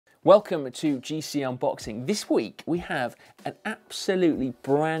Welcome to GC Unboxing. This week we have an absolutely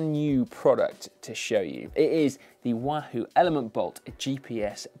brand new product to show you. It is the Wahoo Elemnt Bolt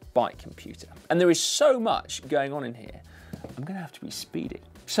GPS bike computer. And there is so much going on in here, I'm going to have to be speedy.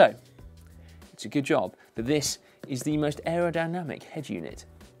 So, it's a good job that this is the most aerodynamic head unit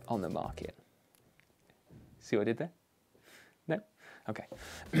on the market. See what I did there? No? Okay.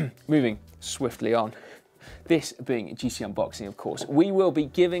 Moving swiftly on. This being GC Unboxing, of course, we will be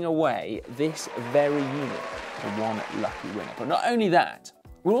giving away this very unit to one lucky winner. But not only that,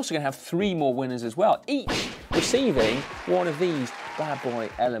 we're also going to have 3 more winners as well, each receiving one of these bad boy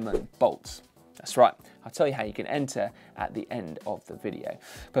Elemnt bolts. That's right, I'll tell you how you can enter at the end of the video.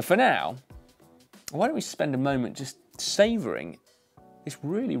 But for now, why don't we spend a moment just savouring this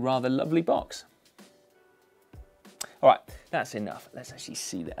really rather lovely box. All right, that's enough. Let's actually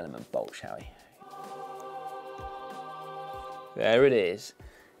see the Elemnt Bolt, shall we? There it is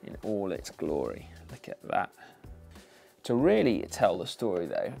in all its glory. Look at that. To really tell the story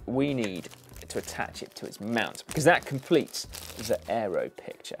though, we need to attach it to its mount because that completes the aero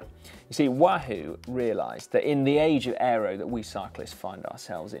picture. You see, Wahoo realised that in the age of aero that we cyclists find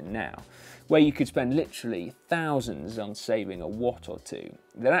ourselves in now, where you could spend literally thousands on saving a watt or two,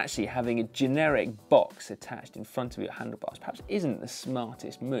 that actually having a generic box attached in front of your handlebars perhaps isn't the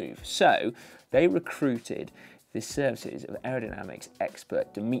smartest move. So they recruited the services of aerodynamics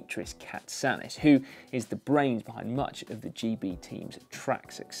expert Dimitris Katsanis, who is the brains behind much of the GB team's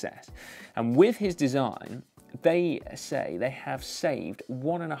track success. And with his design, they say they have saved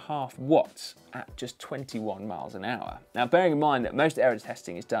 1.5 watts at just 21 miles an hour. Now, bearing in mind that most aero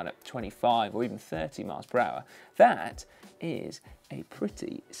testing is done at 25 or even 30 miles per hour, that is a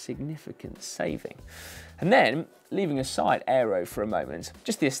pretty significant saving. And then, leaving aside aero for a moment,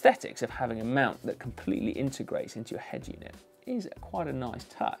 just the aesthetics of having a mount that completely integrates into your head unit is quite a nice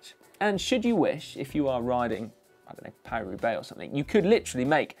touch. And should you wish, if you are riding, I don't know, Paris-Roubaix or something, you could literally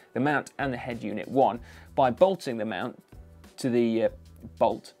make the mount and the head unit one by bolting the mount to the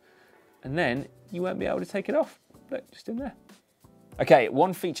bolt, and then you won't be able to take it off. Look, just in there. Okay,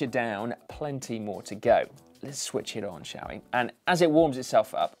 one feature down, plenty more to go. Let's switch it on, shall we? And as it warms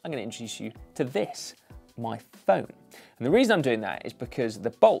itself up, I'm going to introduce you to this, my phone. And the reason I'm doing that is because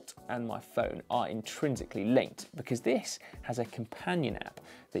the Bolt and my phone are intrinsically linked, because this has a companion app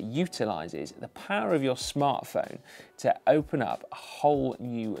that utilizes the power of your smartphone to open up a whole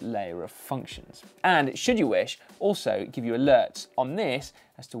new layer of functions. And should you wish, also give you alerts on this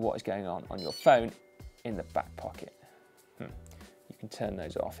as to what is going on your phone in the back pocket. You can turn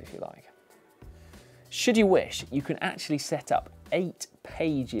those off if you like. Should you wish, you can actually set up 8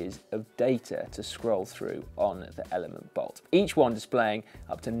 pages of data to scroll through on the Elemnt Bolt, each one displaying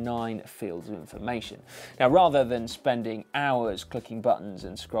up to 9 fields of information. Now, rather than spending hours clicking buttons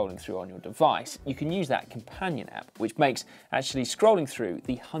and scrolling through on your device, you can use that companion app, which makes actually scrolling through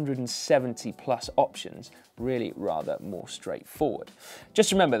the 170 plus options really rather more straightforward.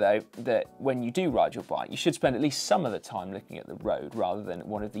 Just remember though that when you do ride your bike, you should spend at least some of the time looking at the road rather than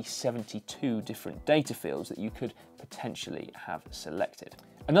one of the 72 different data fields that you could potentially have selected.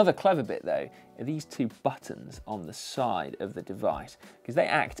 Another clever bit though are these 2 buttons on the side of the device, because they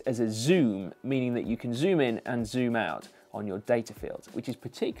act as a zoom, meaning that you can zoom in and zoom out on your data fields, which is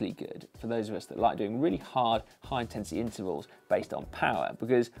particularly good for those of us that like doing really hard, high-intensity intervals based on power,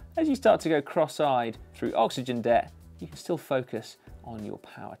 because as you start to go cross-eyed through oxygen debt, you can still focus on your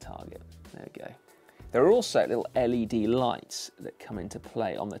power target. There we go. There are also little LED lights that come into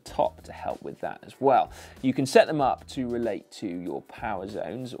play on the top to help with that as well. You can set them up to relate to your power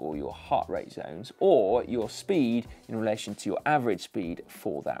zones or your heart rate zones, or your speed in relation to your average speed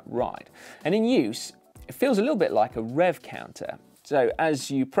for that ride. And in use, it feels a little bit like a rev counter. So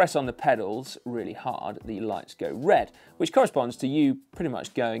as you press on the pedals really hard, the lights go red, which corresponds to you pretty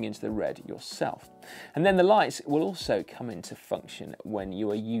much going into the red yourself. And then the lights will also come into function when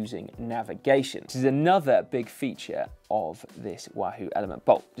you are using navigation. This is another big feature of this Wahoo Elemnt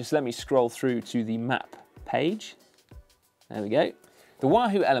Bolt. Just let me scroll through to the map page. There we go. The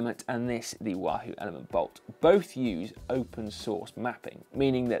Wahoo Elemnt and the Wahoo Elemnt Bolt both use open source mapping,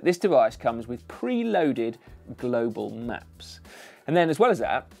 meaning that this device comes with preloaded global maps. And then as well as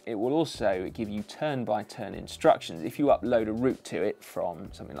that, it will also give you turn-by-turn instructions if you upload a route to it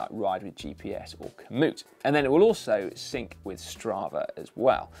from something like Ride with GPS or Komoot. And then it will also sync with Strava as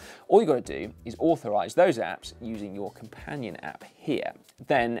well. All you've got to do is authorize those apps using your companion app here.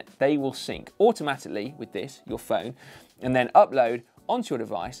 Then they will sync automatically with this, your phone, and then upload onto your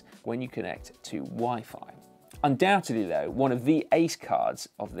device when you connect to Wi-Fi. Undoubtedly though, one of the ace cards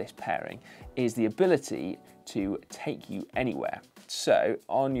of this pairing is the ability to take you anywhere. So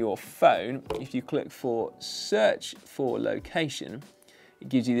on your phone, if you click for search for location, it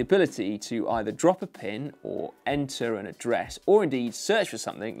gives you the ability to either drop a pin or enter an address, or indeed search for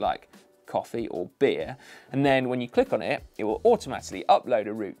something like coffee or beer. And then when you click on it, it will automatically upload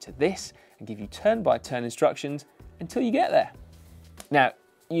a route to this and give you turn-by-turn instructions until you get there. Now,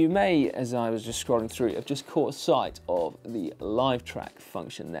 you may, as I was just scrolling through, have just caught sight of the live track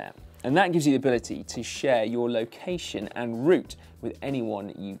function there. And that gives you the ability to share your location and route with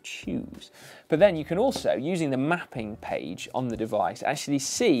anyone you choose. But then you can also, using the mapping page on the device, actually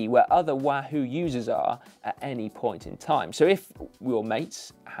see where other Wahoo users are at any point in time. So if your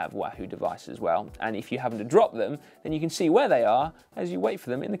mates have Wahoo devices as well, and if you happen to drop them, then you can see where they are as you wait for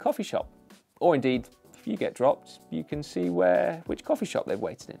them in the coffee shop. Or indeed, if you get dropped, you can see which coffee shop they've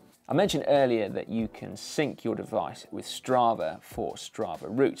waited in. I mentioned earlier that you can sync your device with Strava for Strava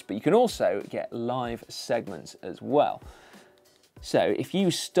routes, but you can also get live segments as well. So if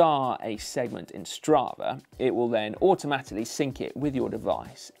you star a segment in Strava, it will then automatically sync it with your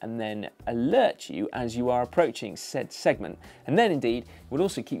device and then alert you as you are approaching said segment. And then indeed, it will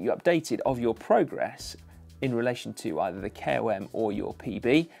also keep you updated of your progress in relation to either the KOM or your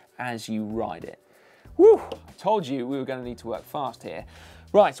PB as you ride it. Whew, I told you we were going to need to work fast here.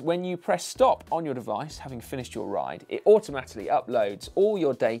 Right, when you press stop on your device, having finished your ride, it automatically uploads all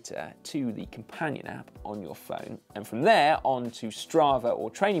your data to the companion app on your phone, and from there on to Strava or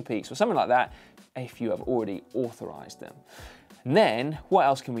Training Peaks or something like that if you have already authorized them. And then, what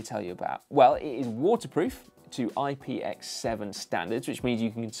else can we tell you about? Well, it is waterproof to IPX7 standards, which means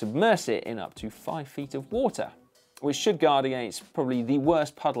you can submerge it in up to 5 feet of water, which should guard against probably the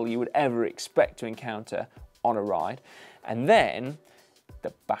worst puddle you would ever expect to encounter on a ride. And then,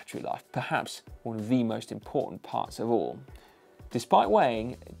 the battery life, perhaps one of the most important parts of all. Despite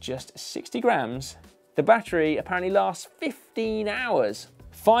weighing just 60 grams, the battery apparently lasts 15 hours.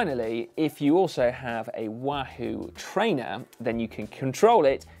 Finally, if you also have a Wahoo trainer, then you can control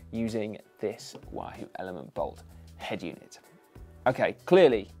it using this Wahoo Elemnt Bolt head unit. Okay,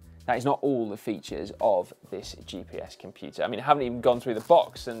 clearly, that is not all the features of this GPS computer. I mean, I haven't even gone through the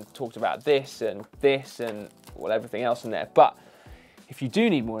box and talked about this and well, everything else in there, but if you do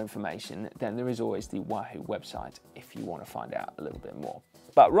need more information, then there is always the Wahoo website if you want to find out a little bit more.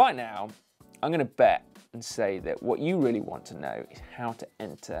 But right now, I'm going to bet and say that what you really want to know is how to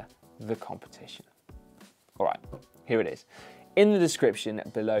enter the competition. All right, here it is. In the description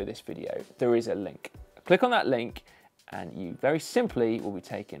below this video, there is a link. Click on that link and you very simply will be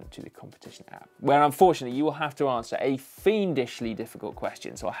taken to the competition app, where unfortunately you will have to answer a fiendishly difficult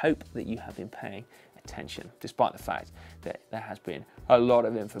question. So I hope that you have been paying attention, despite the fact that there has been a lot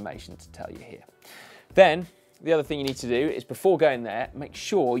of information to tell you here. Then, the other thing you need to do is, before going there, make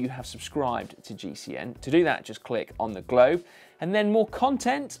sure you have subscribed to GCN. To do that, just click on the globe. And then more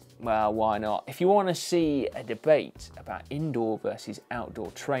content? Well, why not? If you want to see a debate about indoor versus outdoor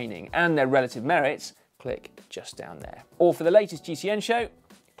training and their relative merits, click just down there. Or for the latest GCN show,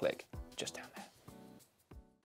 click just down there.